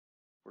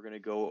We're going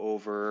to go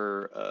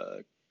over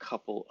a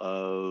couple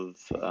of,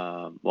 the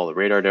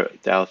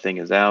RadarDAO thing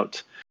is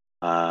out,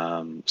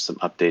 some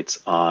updates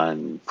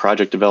on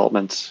project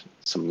development,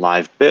 some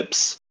live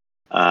BIPs,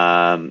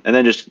 and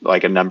then just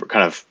like a number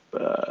kind of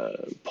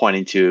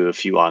pointing to a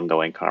few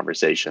ongoing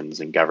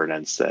conversations and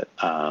governance that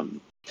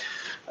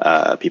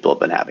people have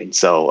been having.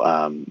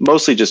 So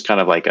mostly just kind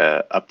of like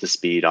a up to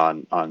speed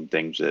on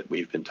things that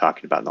we've been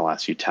talking about in the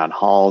last few town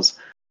halls.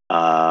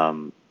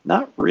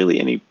 Not really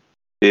any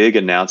big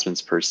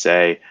announcements per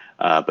se,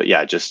 but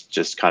yeah,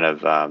 just kind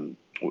of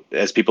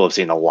as people have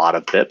seen a lot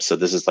of BIPs, so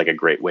this is like a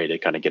great way to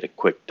kind of get a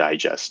quick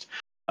digest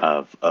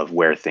of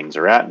where things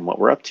are at and what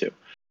we're up to.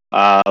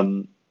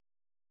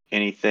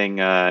 Anything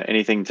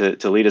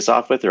to lead us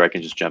off with, or I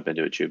can just jump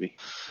into it, Chuby?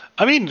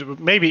 I mean,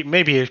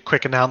 maybe a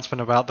quick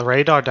announcement about the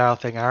RadarDAO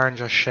thing. Aaron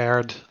just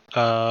shared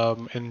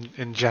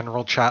in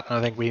general chat, and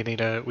I think we need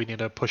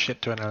to push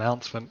it to an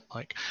announcement.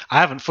 Like,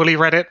 I haven't fully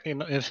read it.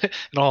 In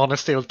all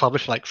honesty, it was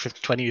published like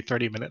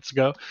 30 minutes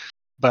ago,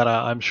 but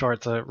I'm sure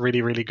it's a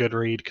really, really good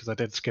read because I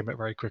did skim it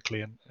very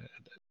quickly. And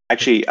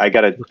actually, I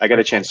got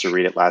a chance to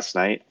read it last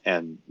night,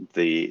 and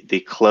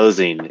the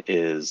closing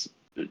is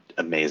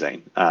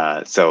amazing.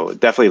 So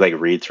definitely like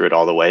read through it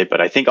all the way,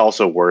 but I think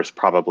also worth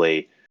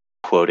probably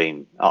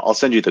quoting. I'll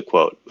send you the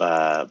quote,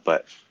 but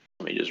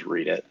let me just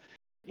read it.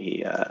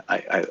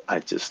 I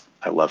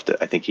loved it.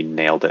 I think he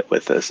nailed it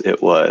with this.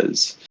 It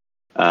was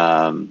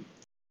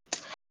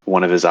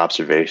one of his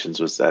observations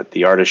was that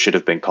the artist should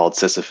have been called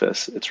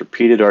Sisyphus. It's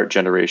repeated art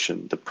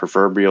generation, the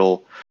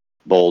proverbial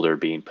boulder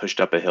being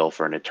pushed up a hill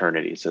for an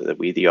eternity, so that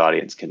we, the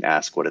audience, can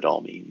ask what it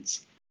all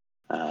means.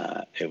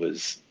 It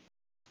was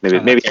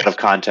maybe out of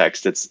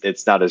context.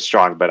 It's not as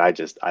strong, but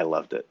I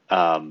loved it.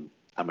 I'm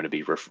going to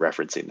be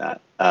referencing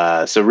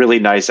that. So really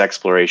nice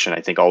exploration.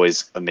 I think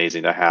always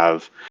amazing to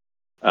have,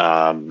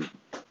 you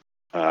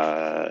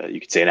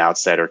could say, an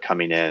outsider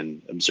coming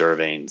in,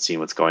 observing, seeing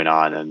what's going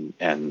on,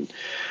 and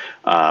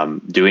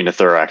doing a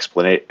thorough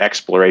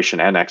exploration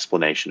and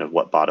explanation of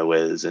what Botto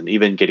is, and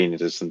even getting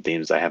into some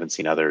themes I haven't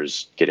seen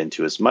others get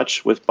into as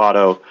much with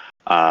Botto,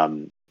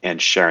 and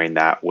sharing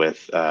that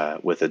with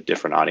a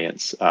different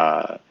audience.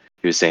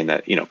 He was saying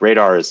that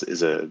Radar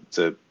is a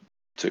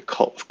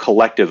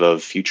collective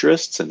of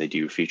futurists, and they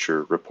do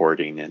future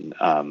reporting, and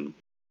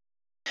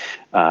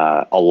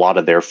a lot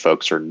of their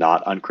folks are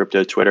not on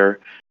crypto Twitter,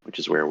 which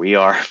is where we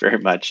are very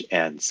much,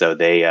 and so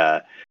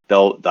I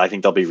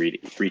think they'll be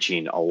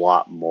reaching a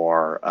lot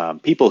more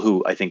people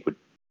who I think would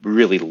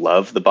really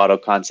love the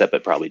Botto concept,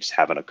 but probably just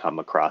haven't come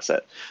across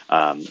it.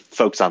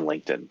 Folks on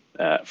LinkedIn,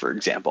 for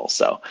example.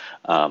 So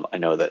I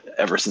know that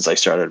ever since I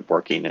started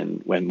working in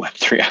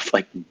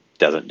Web3,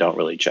 I don't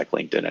really check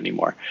LinkedIn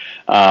anymore.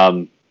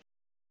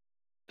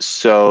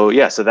 So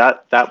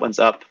that one's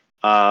up.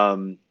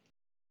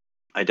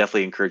 I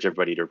definitely encourage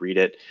everybody to read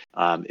it.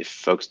 If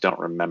folks don't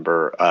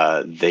remember,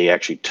 they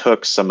actually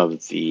took some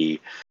of the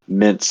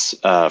mints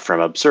from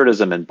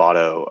Absurdism and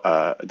Botto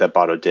that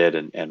Botto did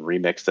and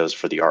remixed those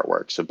for the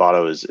artwork. So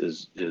Botto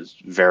is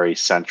very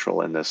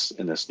central in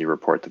this new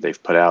report that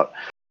they've put out,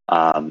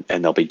 and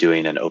they'll be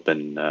doing an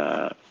open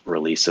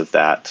release of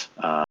that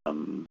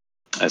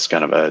as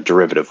kind of a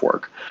derivative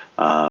work.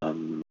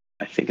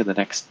 I think in the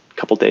next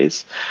couple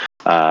days.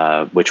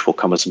 Which will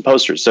come with some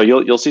posters. So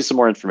you'll see some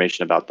more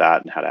information about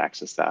that and how to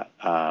access that.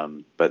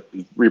 But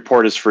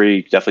report is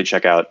free. Definitely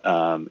check out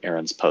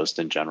Aaron's post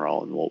in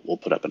general, and we'll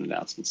put up an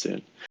announcement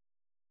soon.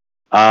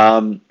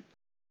 I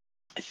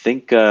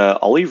think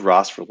I'll leave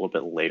Ross for a little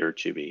bit later,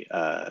 Chuby.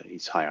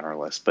 He's high on our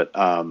list. But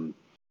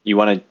you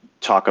want to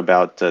talk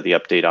about the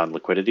update on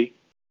liquidity?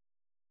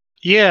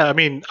 Yeah, I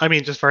mean,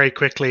 just very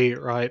quickly,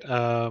 right?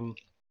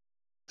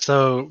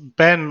 So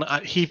Ben,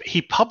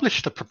 he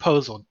published a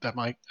proposal. Am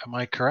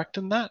I correct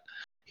in that?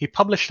 He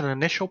published an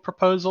initial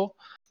proposal.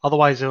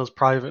 Otherwise, it was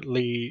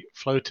privately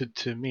floated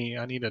to me.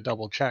 I need to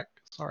double check.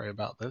 Sorry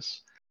about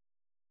this.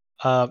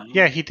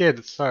 Yeah, he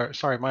did.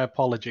 Sorry, my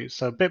apologies.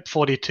 So BIP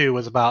 42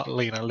 was about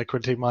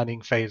liquidity mining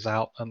phase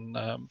out, and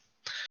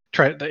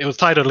it was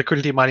titled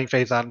Liquidity Mining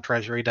Phase Out and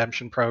Treasury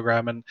Redemption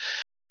Program. And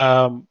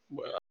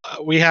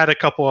we had a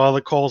couple other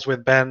calls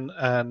with Ben,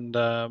 and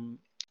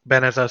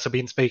Ben has also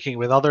been speaking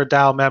with other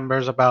DAO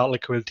members about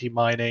liquidity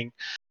mining,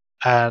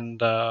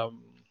 and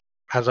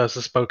has also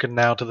spoken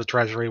now to the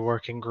Treasury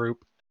Working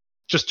Group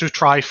just to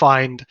try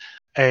find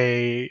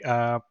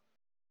a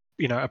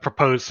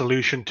proposed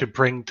solution to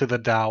bring to the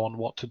DAO on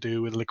what to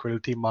do with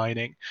liquidity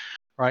mining.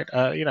 Right?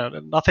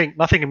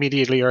 Nothing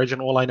immediately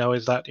urgent. All I know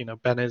is that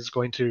Ben is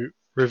going to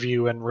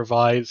review and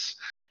revise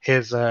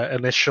his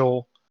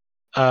initial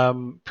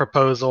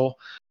proposal,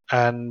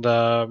 and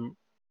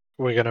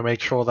we're going to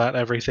make sure that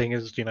everything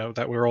is,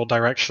 that we're all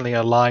directionally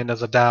aligned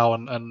as a DAO,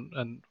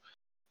 and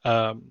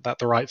that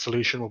the right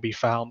solution will be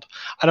found.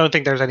 I don't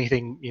think there's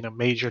anything,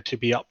 major to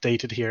be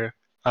updated here.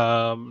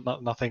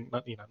 Nothing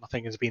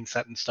has been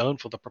set in stone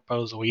for the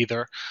proposal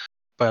either.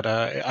 But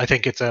I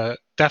think it's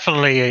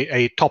definitely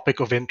a topic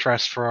of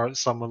interest for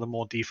some of the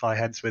more DeFi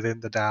heads within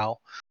the DAO.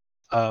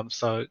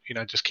 So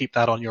just keep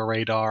that on your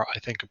radar. I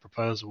think a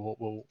proposal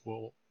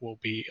will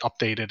be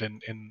updated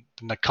in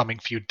the coming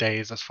few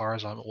days, as far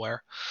as I'm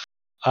aware.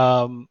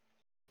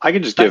 I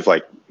can just give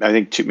I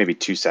think maybe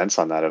 2 cents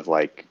on that of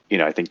I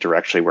think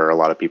directionally where a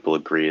lot of people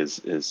agree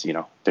is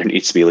there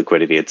needs to be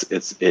liquidity.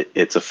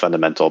 It's a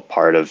fundamental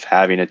part of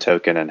having a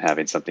token and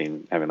having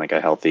like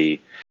a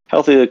healthy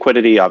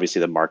liquidity. Obviously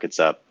the market's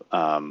up.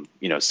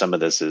 Some of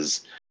this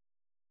is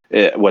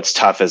what's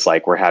tough is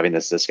we're having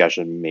this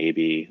discussion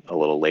maybe a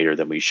little later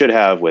than we should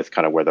have with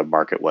kind of where the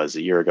market was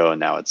a year ago,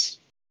 and now it's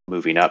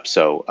moving up.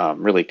 So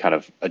really kind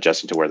of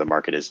adjusting to where the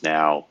market is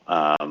now.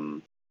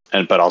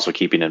 But also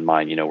keeping in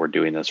mind, we're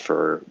doing this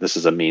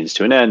is a means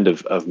to an end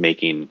of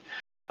making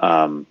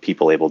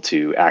people able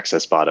to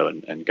access BOTO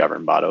and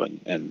govern BOTO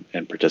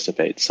and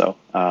participate. So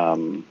I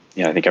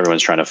think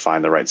everyone's trying to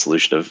find the right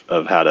solution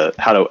of how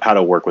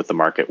to work with the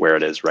market where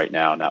it is right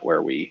now, not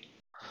where we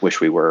wish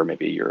we were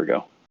maybe a year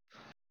ago.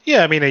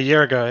 Yeah, I mean, a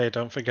year ago. Hey,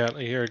 don't forget,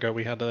 a year ago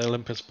we had the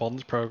Olympus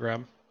Bonds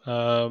program.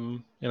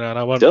 And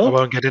I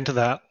won't get into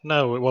that.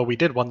 No, well, we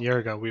did 1 year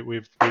ago.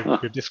 We've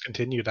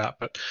discontinued that,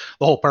 but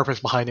the whole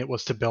purpose behind it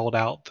was to build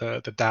out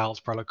the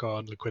DAO's protocol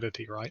and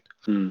liquidity, right?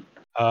 Mm.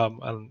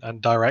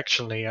 And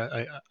directionally,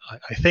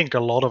 I think a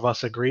lot of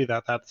us agree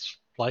that that's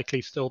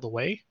likely still the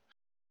way,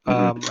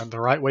 and the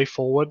right way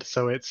forward.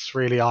 So it's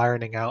really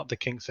ironing out the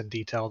kinks and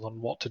details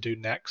on what to do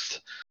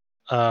next.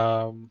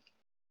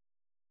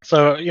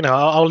 So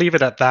I'll leave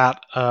it at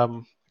that.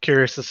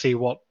 Curious to see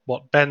what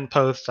Ben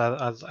posts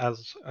as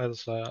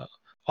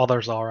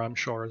others are, I'm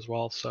sure, as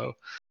well. So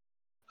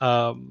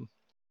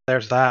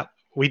there's that.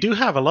 We do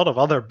have a lot of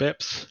other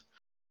BIPs.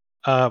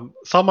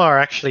 Some are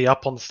actually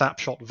up on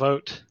Snapshot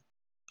Vote,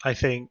 I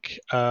think.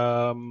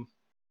 The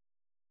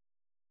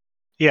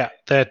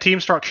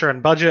team structure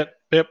and budget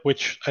BIP,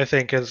 which I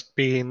think has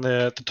been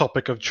the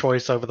topic of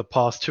choice over the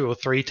past 2 or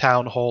 3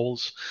 town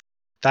halls,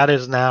 that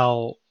is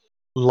now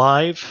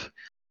live.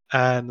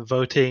 And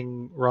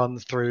voting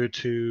runs through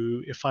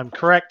to, if I'm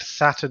correct,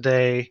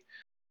 Saturday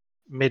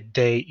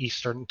midday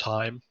Eastern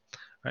time.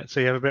 Right, so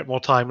you have a bit more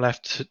time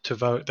left to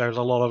vote. There's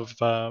a lot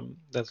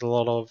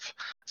of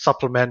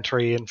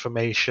supplementary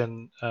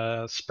information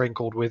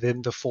sprinkled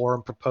within the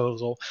forum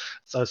proposal.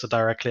 It's also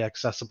directly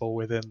accessible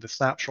within the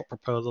snapshot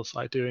proposal. So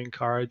I do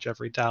encourage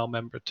every DAO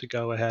member to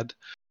go ahead,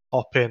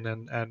 hop in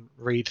and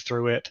read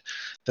through it.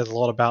 There's a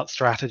lot about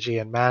strategy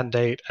and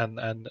mandate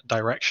and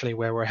directionally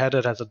where we're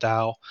headed as a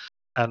DAO.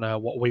 And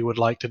what we would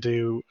like to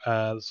do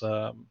as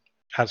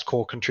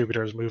core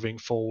contributors moving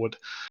forward.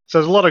 So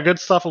there's a lot of good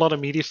stuff, a lot of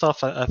meaty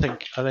stuff. I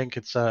think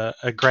it's a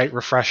great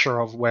refresher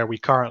of where we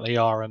currently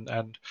are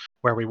and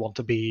where we want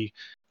to be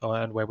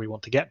and where we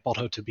want to get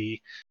BOTO to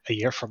be a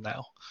year from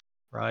now,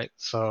 right?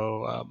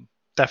 So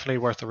definitely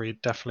worth a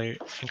read. Definitely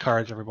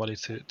encourage everybody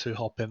to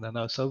hop in and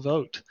also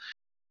vote.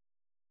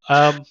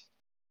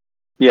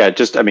 Yeah,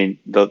 just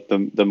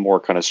the more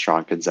kind of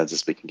strong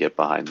consensus we can get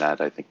behind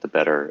that, I think the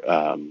better,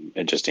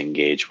 and just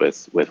engage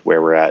with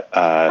where we're at.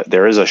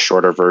 There is a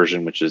shorter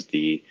version, which is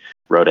the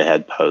Road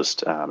Ahead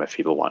post. If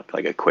people want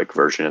like a quick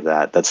version of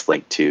that, that's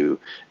linked to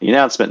the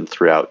announcement and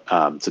throughout.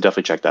 So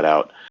definitely check that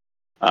out.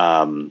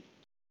 Can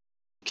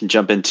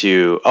jump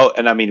into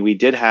we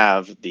did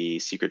have the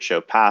Secret Show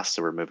pass,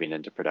 so we're moving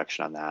into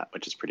production on that,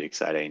 which is pretty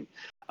exciting.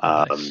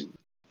 Nice.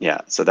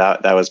 Yeah, so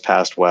that was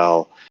passed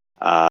well.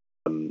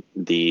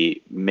 The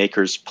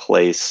Maker's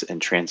Place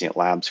and Transient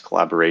Labs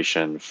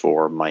collaboration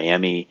for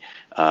Miami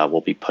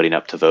we'll be putting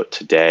up to vote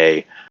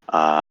today.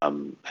 I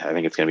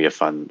think it's going to be a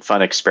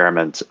fun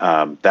experiment.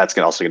 That's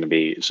also going to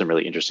be some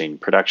really interesting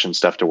production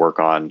stuff to work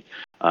on.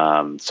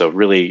 So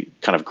really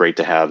kind of great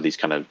to have these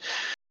kind of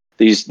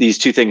these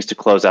 2 things to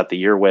close out the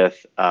year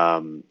with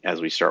as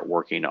we start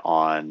working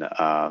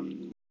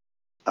on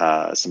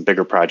some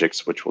bigger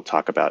projects, which we'll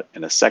talk about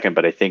in a second.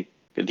 But I think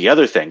the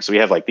other thing, so we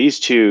have like these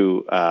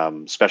 2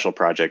 special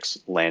projects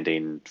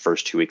landing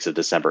first 2 weeks of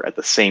December. At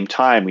the same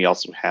time, we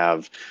also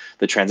have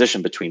the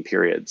transition between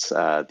periods.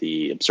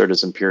 The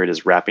absurdism period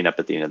is wrapping up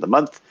at the end of the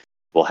month.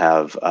 We'll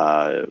have,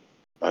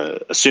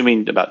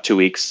 assuming about 2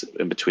 weeks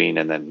in between,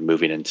 and then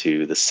moving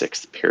into the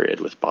 6th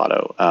period with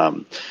BOTO.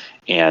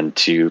 And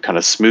to kind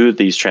of smooth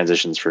these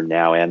transitions for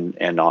now and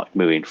not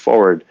moving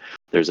forward,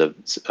 there's a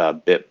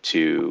BIP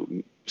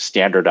to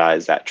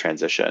standardize that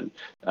transition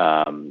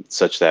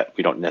such that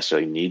we don't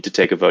necessarily need to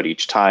take a vote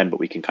each time, but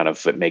we can kind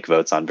of make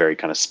votes on very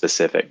kind of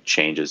specific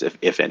changes,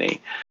 if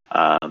any.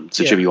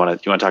 So Chib, you want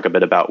to talk a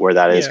bit about where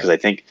that is? Because I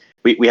think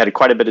we had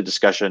quite a bit of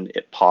discussion.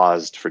 It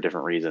paused for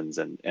different reasons,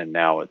 and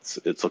now it's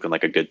looking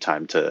like a good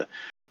time to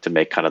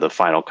make kind of the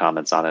final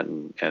comments on it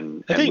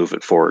and move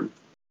it forward.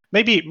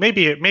 Maybe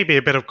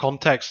a bit of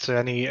context to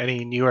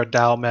any newer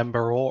DAO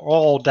member or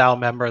old DAO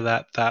member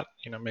that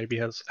maybe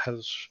has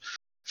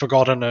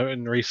forgotten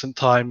in recent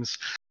times.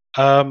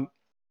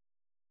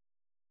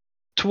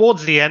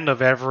 Towards the end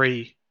of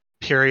every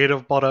period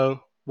of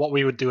BOTO, what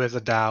we would do as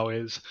a DAO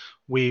is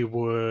we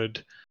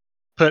would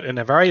put in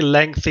a very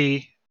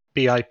lengthy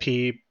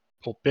BIP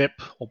or BIP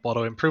or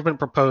BOTO improvement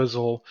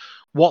proposal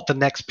what the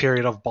next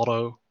period of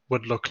BOTO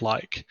would look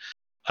like.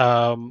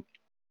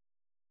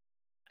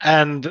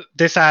 And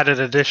this added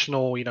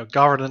additional,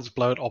 governance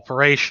bloat,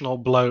 operational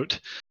bloat,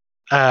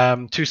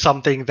 to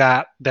something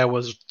that there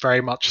was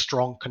very much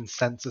strong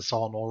consensus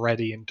on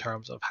already in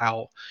terms of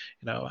how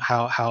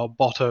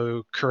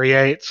Botto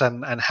creates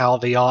and how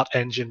the art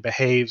engine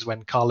behaves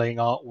when culling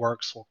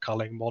artworks or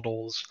culling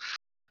models.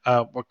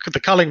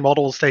 The culling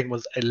models thing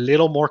was a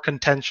little more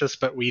contentious,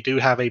 but we do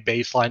have a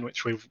baseline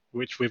which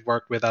we've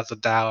worked with as a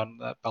DAO,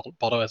 and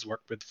Botto has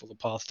worked with for the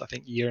past, I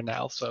think, year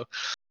now. So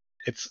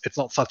it's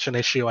not such an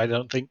issue, I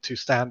don't think, to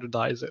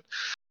standardize it.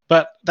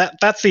 But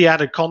that's the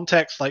added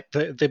context. Like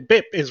the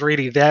BIP is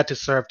really there to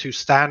serve to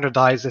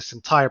standardize this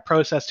entire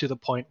process to the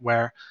point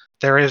where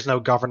there is no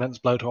governance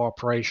bloat or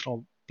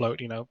operational bloat.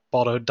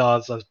 Botto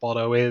does as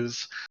Botto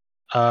is.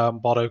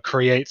 Botto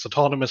creates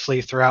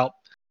autonomously throughout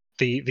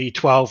the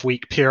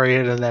 12-week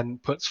period and then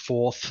puts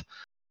forth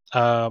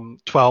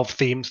 12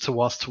 themes to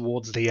us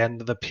towards the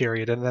end of the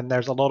period. And then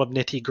there's a lot of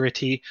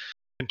nitty-gritty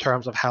in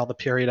terms of how the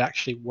period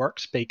actually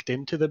works baked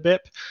into the BIP.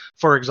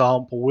 For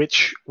example,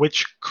 which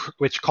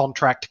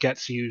contract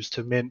gets used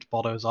to mint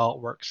Botto's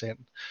artworks in,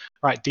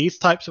 right? These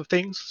types of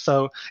things.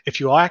 So if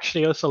you are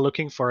actually also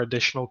looking for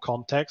additional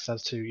context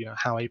as to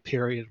how a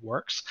period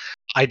works,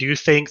 I do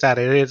think that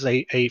it is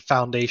a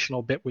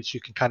foundational bit which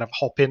you can kind of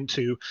hop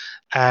into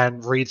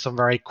and read some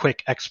very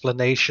quick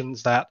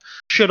explanations that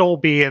should all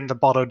be in the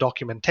Botto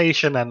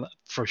documentation, and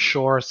for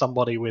sure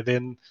somebody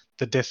within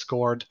the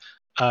Discord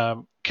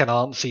can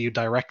answer you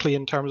directly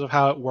in terms of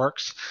how it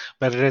works,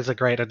 but it is a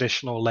great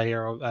additional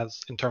layer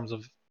in terms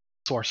of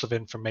source of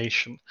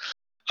information.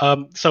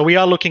 So we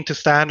are looking to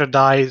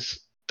standardize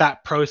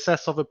that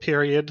process of a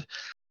period.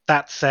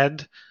 That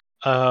said,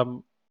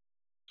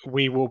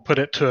 we will put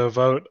it to a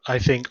vote, I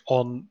think,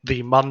 on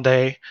the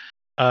Monday.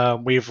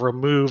 We've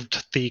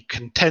removed the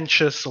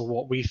contentious, or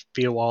what we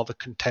feel are the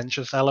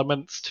contentious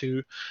elements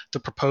to the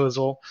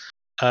proposal,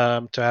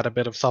 to add a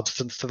bit of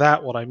substance to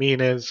that. What I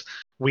mean is,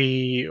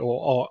 when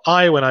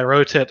I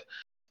wrote it,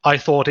 I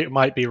thought it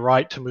might be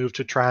right to move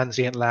to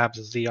Transient Labs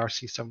as the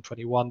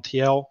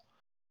RC721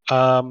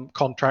 TL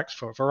contracts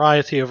for a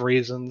variety of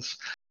reasons.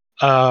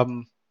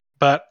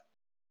 But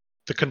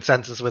the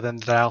consensus within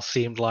the DAO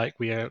seemed like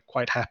we are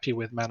quite happy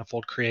with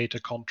Manifold Creator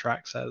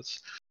contracts as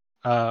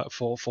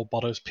for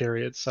Botto's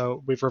period.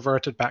 So we've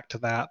reverted back to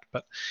that.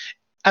 But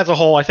as a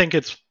whole, I think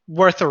it's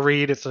worth a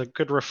read. It's a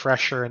good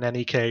refresher in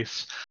any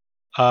case.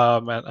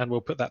 And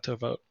we'll put that to a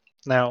vote.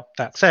 Now,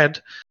 that said,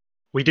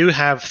 we do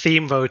have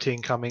theme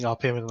voting coming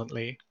up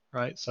imminently,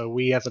 right? So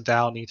we as a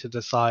DAO need to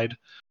decide,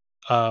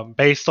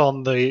 based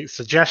on the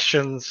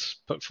suggestions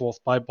put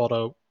forth by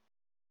Botto,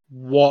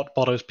 what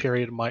Botto's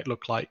period might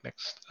look like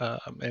next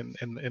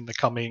in the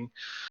coming.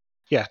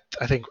 Yeah,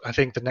 I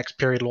think the next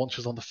period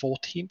launches on the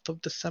 14th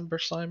of December.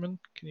 Simon,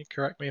 can you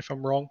correct me if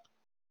I'm wrong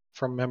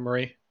from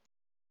memory?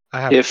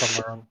 I have it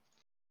somewhere wrong.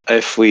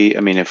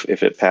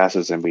 If it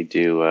passes and we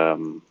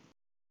do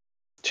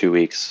 2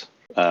 weeks,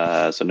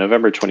 so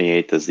November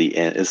 28th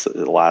is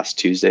the last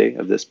Tuesday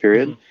of this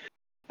period.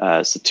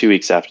 Mm-hmm. So 2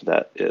 weeks after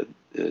that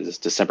is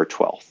December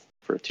 12th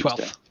for a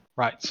Tuesday. 12th.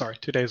 Right, sorry,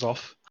 2 days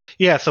off.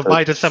 Yeah, so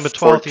by December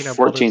 12th,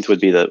 14th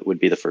would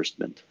be the first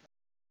mint.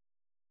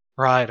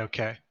 Right.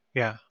 Okay.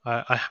 Yeah,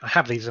 I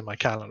have these in my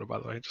calendar, by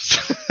the way,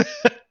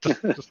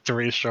 just to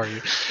reassure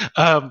you.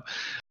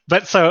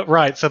 But so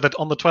that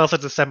on the 12th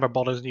of December,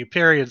 Botto's new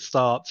period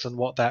starts, and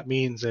what that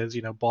means is,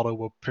 Botto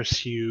will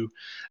pursue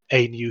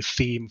a new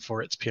theme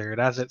for its period,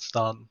 as it's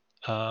done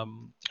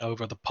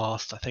over the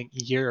past, I think,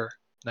 year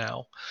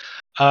now,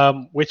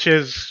 which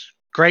is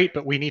great.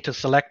 But we need to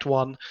select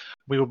one.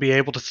 We will be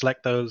able to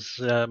select those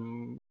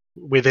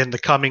within the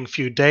coming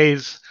few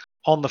days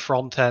on the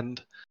front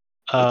end.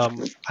 I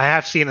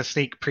have seen a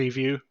sneak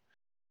preview.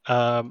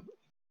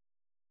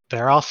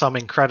 There are some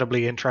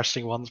incredibly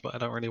interesting ones, but I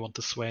don't really want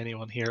to sway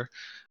anyone here.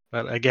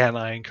 But again,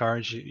 I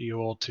encourage you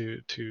all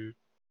to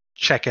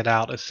check it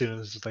out as soon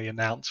as the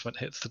announcement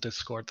hits the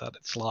Discord that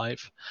it's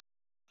live.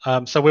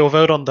 So we'll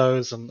vote on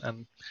those, and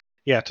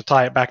to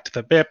tie it back to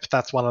the BIP,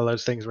 that's one of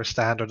those things we're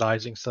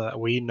standardizing so that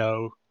we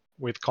know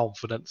with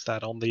confidence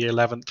that on the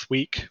 11th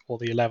week, or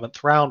the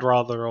 11th round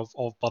rather, of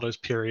Botto's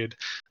period,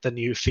 the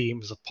new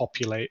themes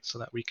populate so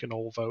that we can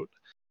all vote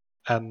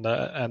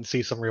and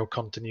see some real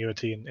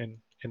continuity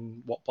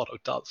in what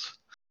Botto does.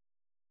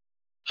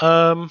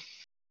 I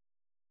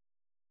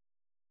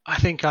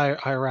think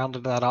I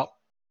rounded that up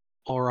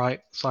all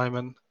right,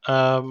 Simon.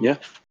 Yeah.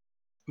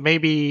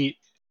 Maybe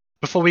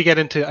before we get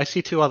into, I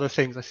see two other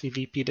things. I see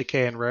VP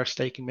Decay and Rare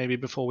Staking. Maybe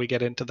before we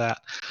get into that,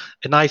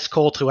 a nice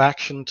call to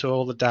action to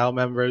all the DAO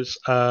members.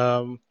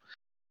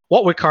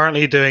 What we're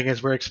currently doing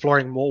is we're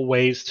exploring more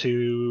ways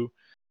to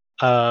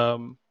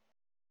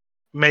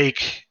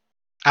make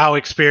our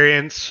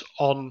experience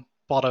on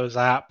Botto's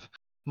app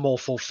more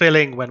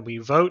fulfilling when we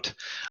vote.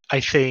 I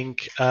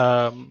think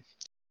the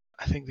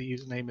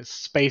username is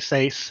Space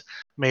Ace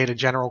made a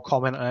general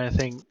comment, and I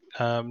think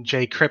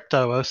J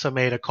Crypto also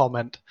made a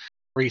comment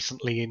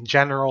recently in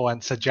general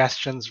and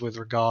suggestions with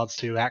regards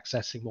to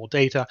accessing more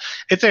data.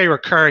 It's a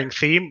recurring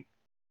theme.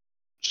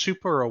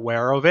 Super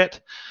aware of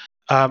it.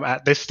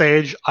 at this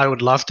stage, I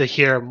would love to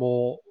hear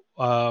more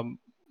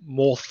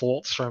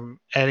thoughts from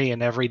any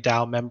and every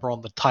DAO member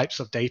on the types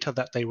of data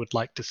that they would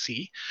like to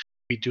see.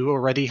 We do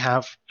already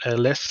have a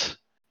list,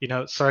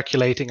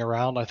 circulating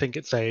around. I think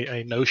it's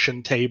a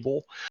Notion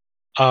table,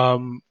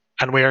 and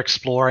we're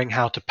exploring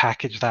how to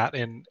package that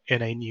in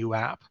a new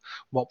app.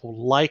 What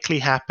will likely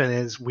happen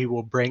is we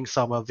will bring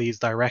some of these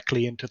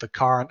directly into the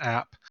current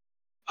app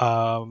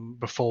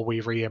before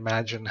we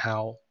reimagine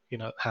how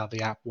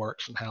the app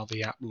works and how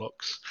the app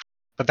looks.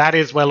 But that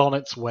is well on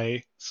its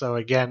way. So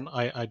again,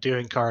 I do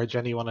encourage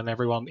anyone and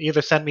everyone,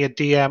 either send me a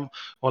DM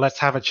or let's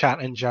have a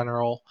chat in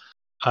general,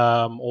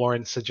 or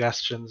in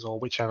suggestions or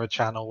whichever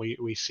channel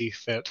we see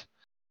fit.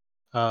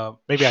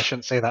 Maybe I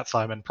shouldn't say that,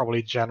 Simon.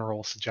 Probably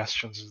general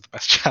suggestions is the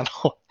best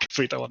channel because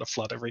we don't want to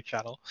flood every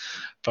channel.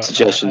 But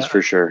Suggestions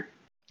for sure.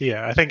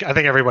 Yeah, I think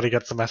everybody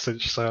gets the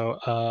message.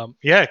 So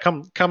yeah,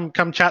 come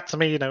chat to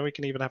me. We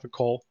can even have a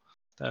call.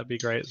 That'd be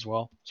great as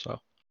well. So.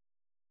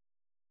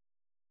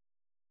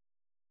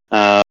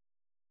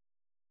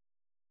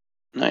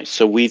 Nice.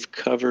 So we've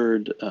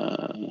covered.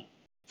 I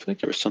feel like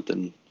there was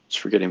something I was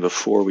forgetting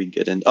before we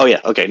get in. Oh yeah.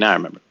 Okay. Now I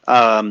remember.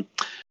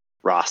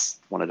 Ross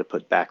wanted to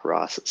put back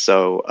Ross.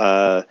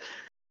 So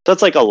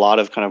that's like a lot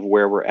of kind of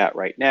where we're at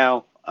right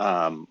now,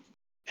 and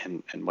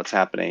what's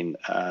happening.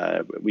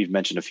 We've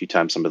mentioned a few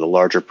times some of the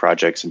larger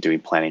projects and doing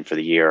planning for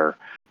the year.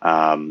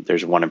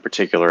 There's one in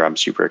particular I'm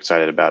super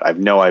excited about.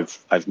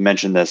 I've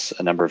mentioned this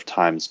a number of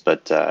times,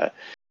 but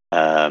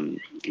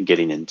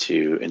getting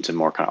into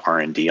more kind of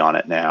R&D on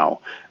it now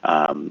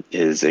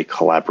is a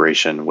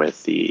collaboration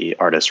with the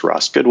artist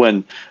Ross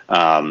Goodwin,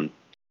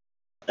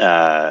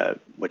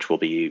 which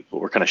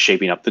we're kind of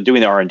shaping up, doing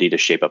the R&D to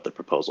shape up the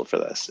proposal for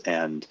this.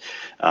 And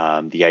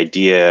the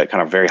idea,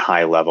 kind of very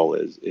high level,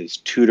 is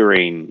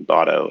tutoring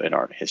Botto in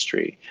art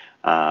history.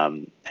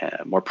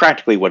 More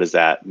practically, what does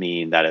that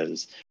mean? That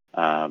is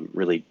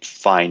really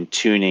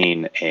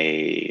fine-tuning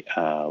a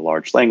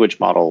large language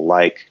model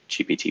like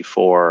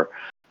GPT-4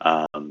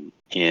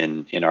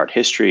 in art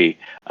history,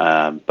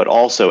 but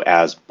also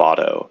as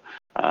Botto.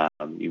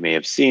 You may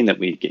have seen that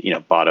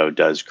Botto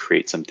does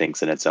create some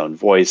things in its own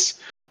voice,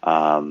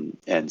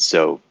 and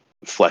so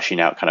fleshing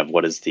out kind of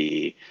what is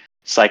the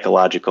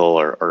psychological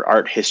or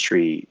art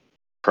history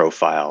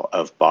profile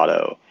of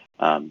Botto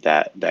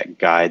that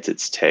guides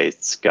its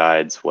tastes,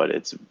 guides what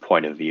its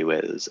point of view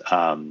is,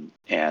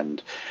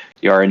 and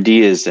the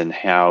R&D is in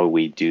how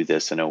we do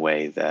this in a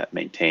way that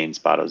maintains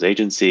Botto's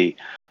agency.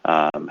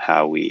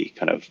 How we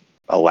kind of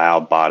allow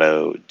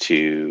Botto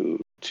to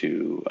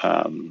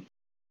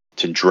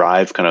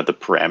drive kind of the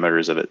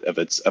parameters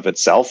of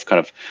itself. Kind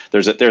of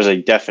there's a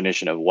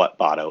definition of what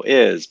Botto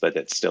is, but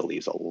it still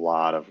leaves a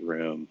lot of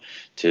room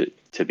to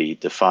be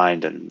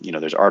defined. And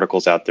there's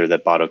articles out there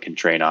that Botto can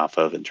train off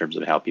of in terms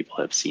of how people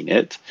have seen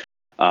it.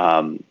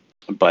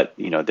 But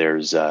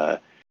there's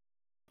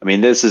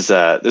this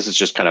is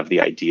just kind of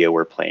the idea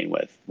we're playing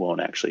with.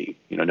 Won't actually,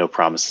 no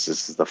promises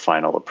this is the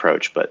final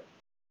approach, but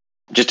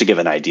just to give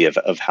an idea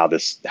of how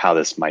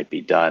this might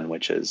be done,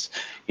 which is,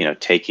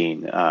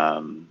 taking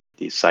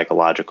these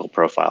psychological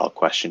profile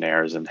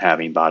questionnaires and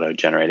having Botto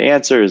generate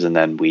answers, and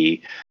then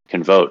we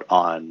can vote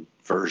on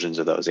versions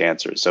of those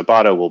answers. So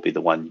Botto will be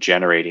the one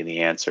generating the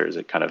answers.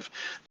 It kind of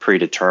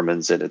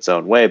predetermines in its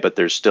own way, but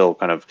there's still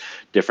kind of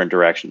different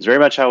directions. Very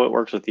much how it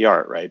works with the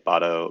art, right?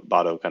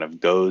 Botto kind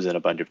of goes in a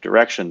bunch of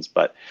directions,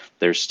 but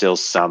there's still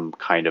some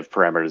kind of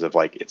parameters of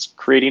like it's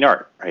creating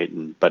art, right?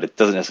 But it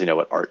doesn't necessarily know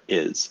what art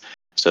is.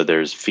 So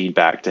there's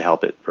feedback to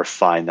help it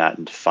refine that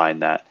and define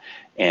that,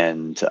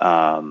 and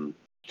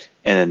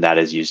then that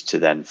is used to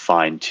then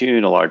fine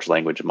tune a large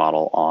language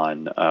model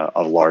on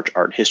a large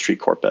art history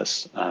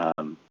corpus,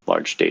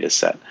 large data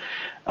set,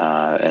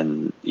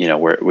 and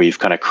we've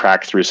kind of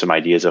cracked through some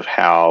ideas of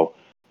how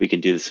we can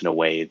do this in a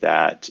way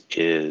that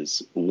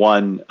is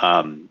one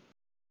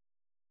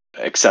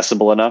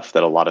accessible enough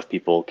that a lot of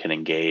people can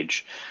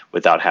engage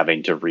without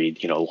having to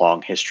read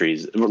long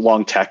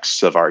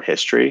texts of art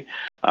history.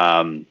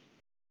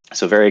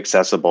 So very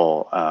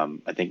accessible.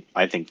 I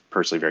think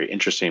personally very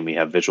interesting. We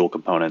have visual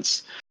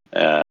components,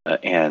 but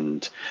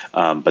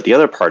the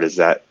other part is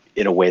that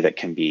in a way that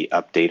can be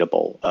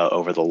updatable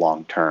over the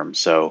long term.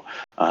 So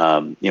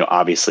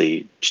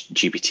obviously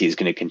GPT is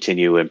going to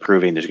continue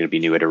improving. There's going to be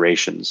new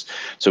iterations.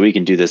 So we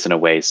can do this in a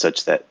way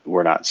such that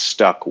we're not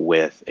stuck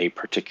with a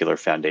particular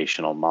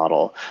foundational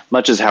model,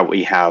 much as how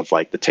we have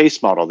like the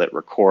taste model that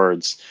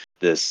records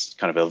this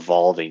kind of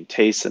evolving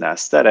taste and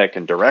aesthetic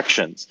and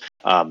directions.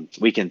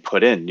 We can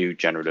put in new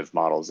generative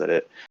models that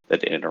it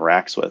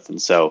interacts with.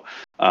 And so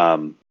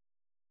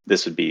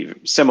this would be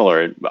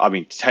similar. I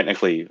mean,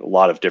 technically a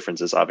lot of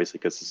differences, obviously,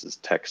 because this is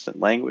text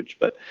and language,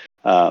 but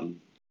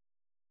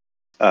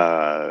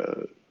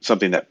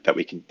something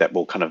that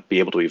will kind of be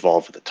able to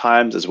evolve with the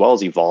times, as well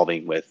as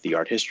evolving with the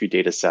art history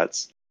data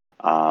sets.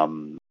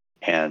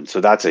 And so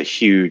that's a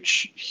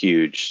huge,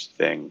 huge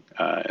thing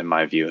in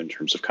my view in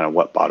terms of kind of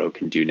what Botto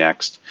can do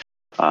next.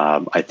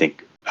 I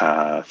think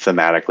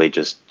thematically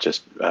just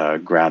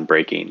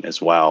groundbreaking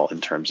as well in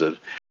terms of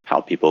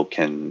how people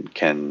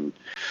can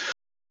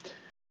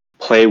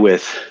play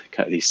with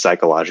kind of these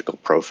psychological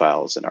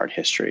profiles in art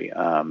history,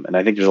 and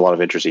I think there's a lot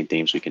of interesting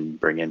themes we can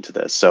bring into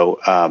this. So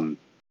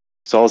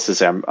all this to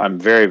say, I'm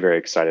very, very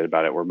excited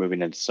about it. We're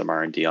moving into some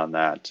R&D on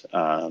that,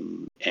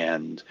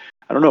 and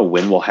I don't know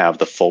when we'll have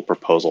the full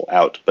proposal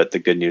out, but the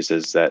good news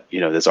is that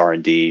this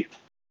R&D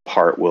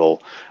part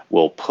will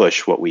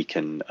push what we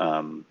can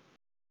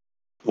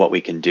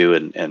do,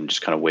 and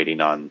just kind of waiting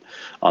on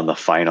the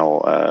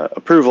final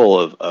approval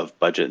of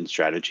budget and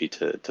strategy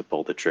to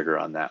pull the trigger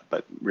on that,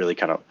 but really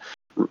kind of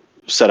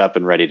set up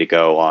and ready to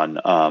go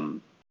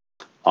on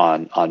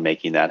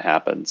making that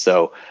happen.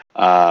 So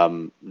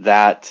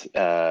that's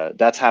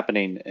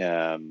happening,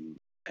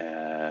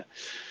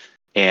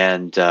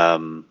 and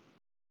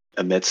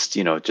amidst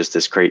just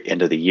this great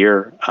end of the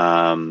year.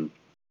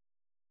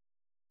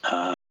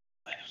 Is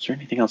there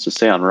anything else to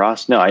say on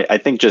Ross? No, I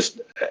think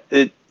just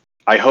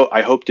I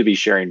hope to be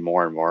sharing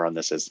more and more on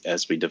this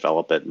as we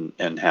develop it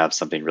and have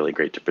something really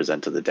great to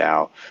present to the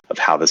DAO of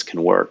how this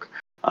can work.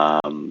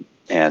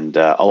 And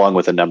along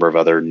with a number of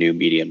other new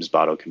mediums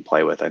Botto can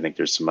play with, I think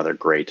there's some other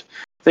great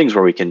things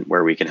where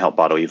we can help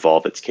Botto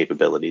evolve its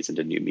capabilities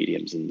into new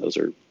mediums, and those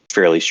are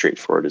fairly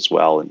straightforward as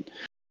well. And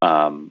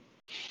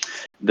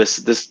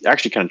this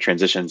actually kind of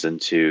transitions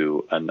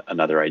into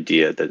another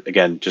idea that,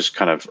 again, just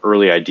kind of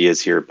early ideas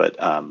here, but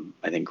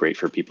I think great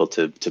for people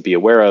to be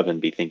aware of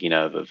and be thinking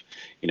of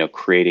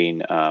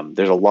creating.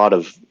 There's a lot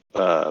of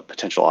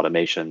potential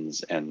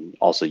automations and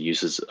also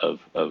uses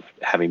of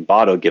having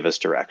Botto give us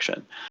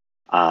direction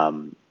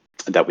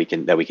that we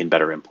can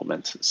better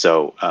implement.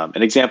 So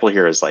an example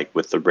here is like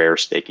with the rare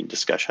staking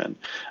discussion,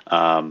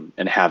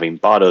 and having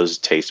Botto's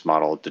taste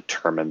model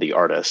determine the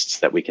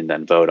artists that we can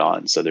then vote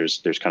on. So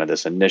there's kind of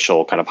this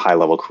initial kind of high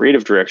level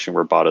creative direction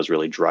where Botto's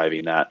really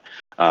driving that,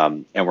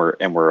 and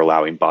we're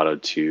allowing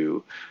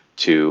Botto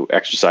to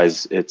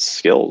exercise its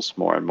skills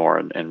more and more,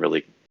 and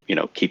really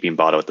keeping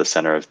Botto at the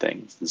center of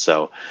things. And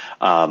so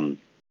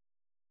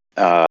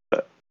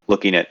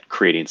looking at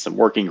creating some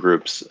working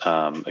groups,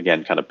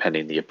 again, kind of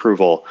pending the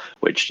approval,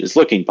 which is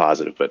looking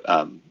positive, but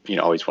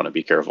always want to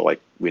be careful.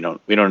 Like we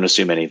don't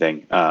assume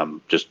anything.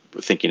 Just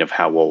thinking of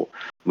how we'll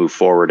move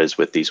forward is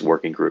with these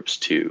working groups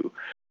to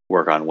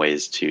work on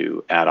ways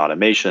to add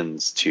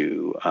automations,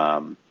 to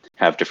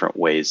have different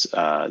ways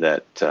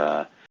that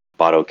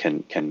Botto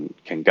can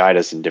guide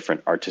us in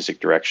different artistic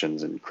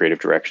directions and creative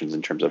directions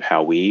in terms of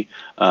how we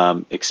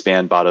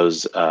expand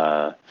Botto's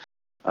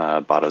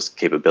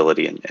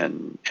capability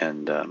and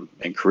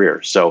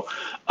career. So,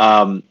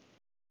 and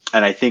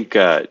I think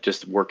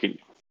just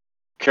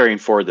carrying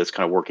forward this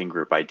kind of working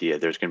group idea,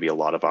 there's going to be a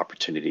lot of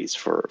opportunities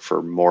for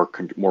more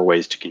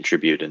ways to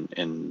contribute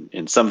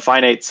in some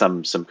finite,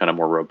 some kind of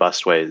more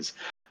robust ways.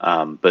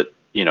 But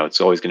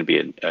it's always going to be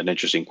an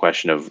interesting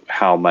question of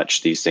how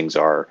much these things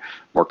are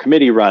more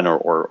committee run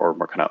or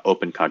more kind of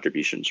open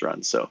contributions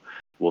run. So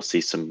we'll see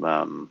some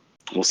kind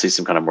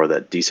of more of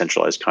that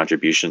decentralized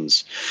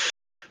contributions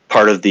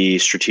part of the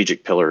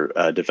strategic pillar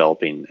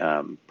developing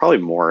probably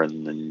more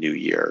in the new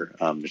year.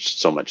 There's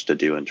so much to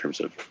do in terms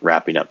of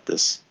wrapping up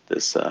this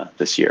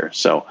year.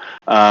 So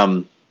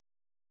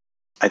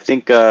I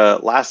think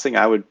last thing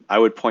I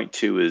would point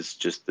to is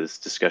just this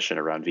discussion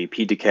around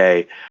VP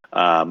decay,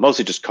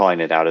 mostly just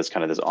calling it out as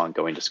kind of this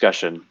ongoing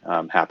discussion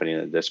happening in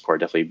the Discord.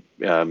 Definitely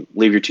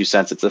leave your 2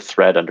 cents. It's a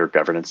thread under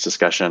governance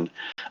discussion.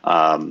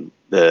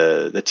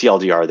 The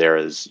TLDR there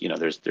is,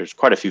 there's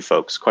quite a few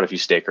folks, quite a few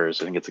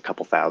stakers. I think it's a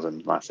couple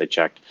thousand last I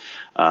checked,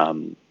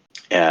 who,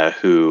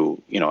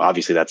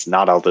 obviously that's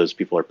not all those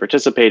people are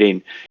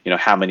participating.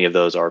 How many of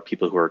those are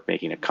people who are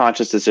making a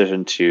conscious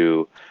decision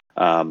to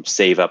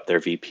save up their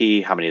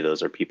VP? How many of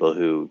those are people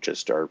who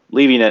just are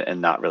leaving it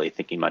and not really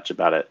thinking much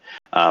about it,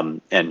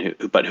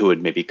 but who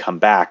would maybe come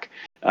back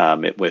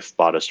if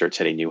Botto starts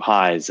hitting new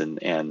highs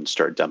and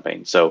start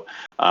dumping? So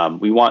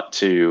we want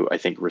to, I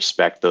think,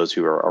 respect those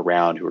who are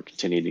around, who are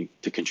continuing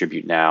to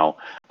contribute now,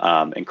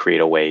 and create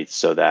a way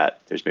so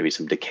that there's maybe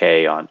some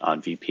decay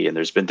on VP. And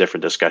there's been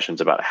different discussions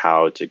about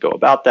how to go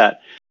about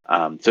that.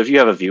 So if you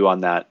have a view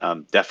on that,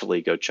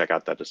 definitely go check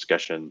out that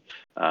discussion,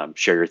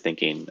 share your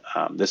thinking.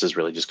 This is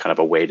really just kind of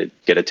a way to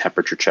get a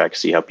temperature check,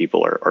 see how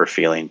people are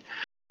feeling,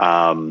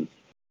 and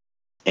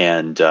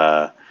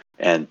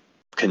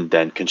can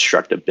then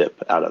construct a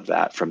BIP out of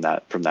that from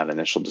that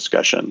initial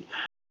discussion.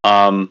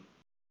 That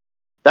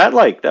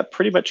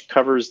pretty much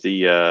covers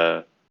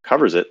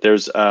it.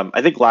 There's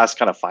I think last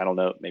kind of final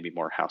note, maybe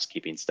more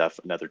housekeeping stuff.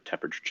 Another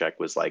temperature check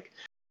was like,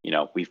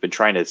 we've been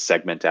trying to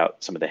segment out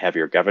some of the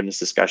heavier governance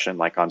discussion,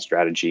 like on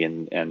strategy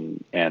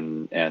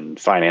and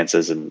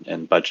finances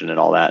and budget and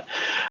all that,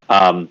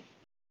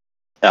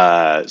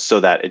 so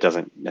that it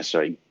doesn't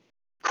necessarily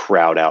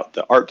crowd out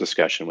the art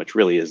discussion, which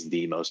really is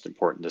the most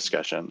important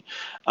discussion.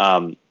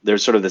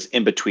 There's sort of this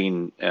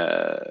in-between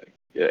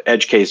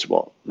edge case,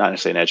 well, not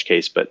necessarily an edge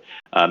case, but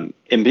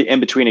in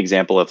between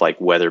example of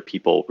like whether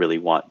people really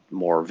want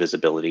more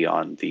visibility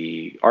on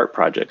the art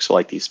projects, so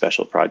like these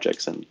special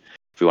projects, and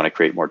if we want to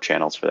create more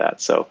channels for that.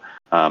 So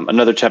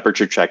another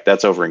temperature check,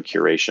 that's over in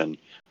curation.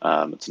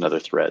 It's another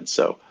thread.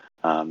 So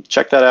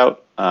check that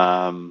out.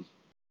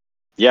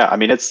 yeah, I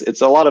mean,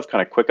 it's a lot of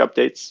kind of quick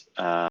updates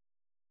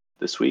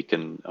this week,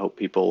 and I hope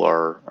people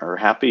are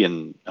happy.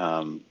 And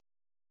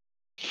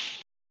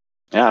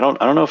yeah, I don't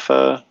know if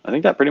I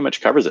think that pretty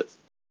much covers it.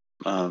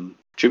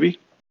 Juby?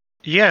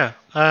 Yeah,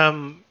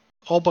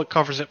 all but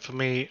covers it for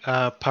me.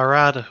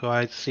 Parad, who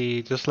I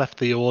see just left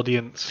the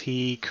audience,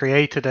 he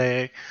created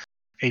a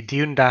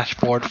Dune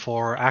dashboard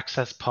for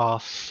access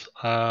pass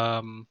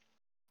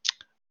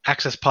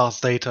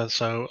data.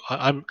 So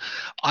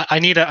I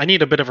need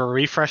a bit of a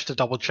refresh to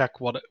double check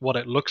what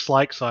it looks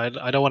like. So I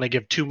don't want to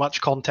give too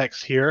much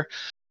context here.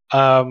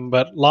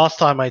 But last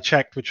time I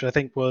checked, which I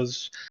think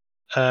was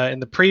in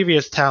the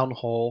previous town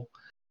hall,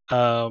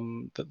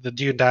 the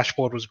Dune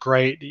dashboard was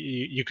great.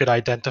 You could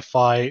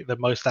identify the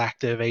most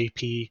active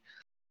AP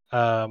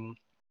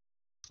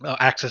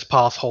access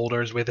pass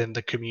holders within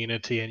the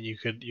community, and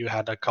you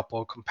had a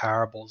couple of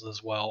comparables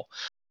as well.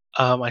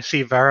 I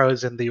see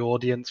Vero's in the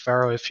audience.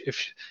 Vero, if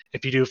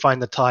you do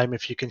find the time,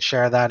 if you can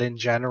share that in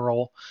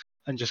general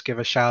and just give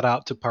a shout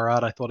out to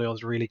Parad, I thought it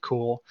was really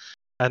cool.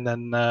 And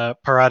then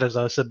Parad has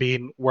also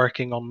been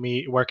working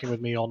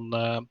with me on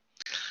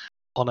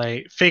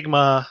a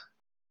Figma,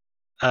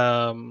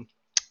 a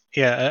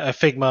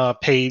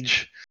Figma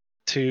page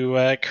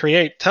to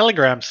create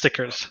Telegram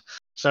stickers.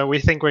 So we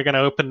think we're going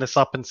to open this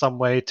up in some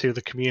way to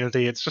the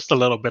community. It's just a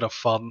little bit of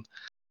fun.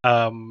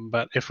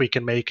 But if we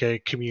can make a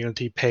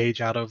community page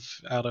out of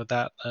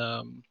that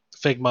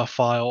Figma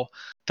file,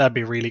 that'd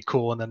be really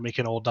cool. And then we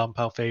can all dump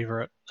our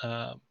favorite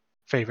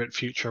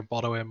future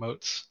Botto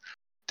emotes.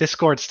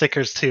 Discord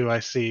stickers too. I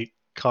see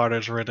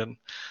Carter's written.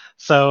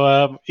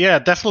 So yeah,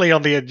 definitely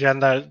on the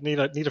agenda. Need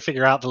to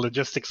figure out the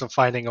logistics of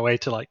finding a way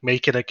to like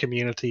make it a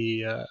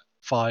community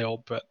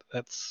file, but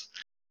that's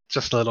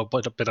just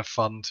a bit of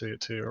fun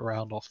to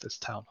round off this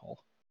town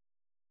hall.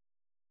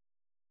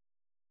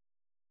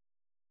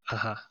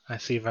 I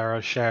see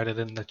Vera shared it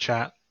in the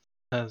chat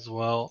as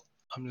well.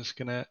 I'm just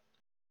gonna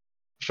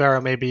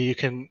Vera, maybe you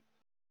can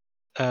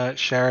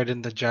share it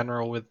in the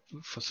general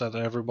so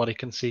that everybody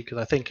can see, because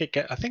I think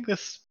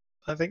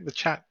the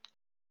chat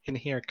in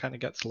here kind of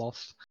gets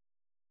lost.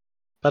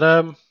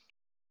 But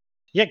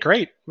yeah,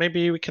 great.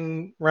 Maybe we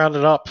can round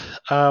it up.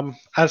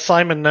 As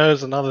Simon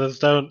knows and others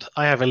don't,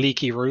 I have a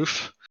leaky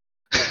roof,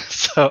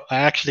 so I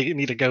actually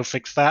need to go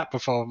fix that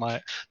before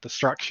the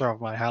structure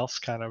of my house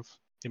kind of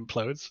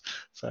implodes.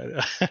 So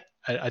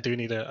I do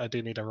need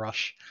a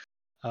rush.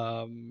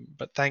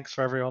 But thanks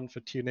for everyone for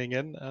tuning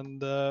in,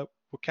 and we'll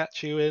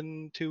catch you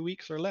in 2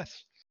 weeks or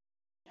less.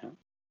 Yeah.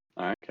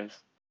 All right, guys.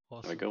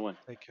 Awesome. Have a good one.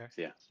 Take care.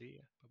 See ya. See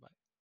ya. Bye bye.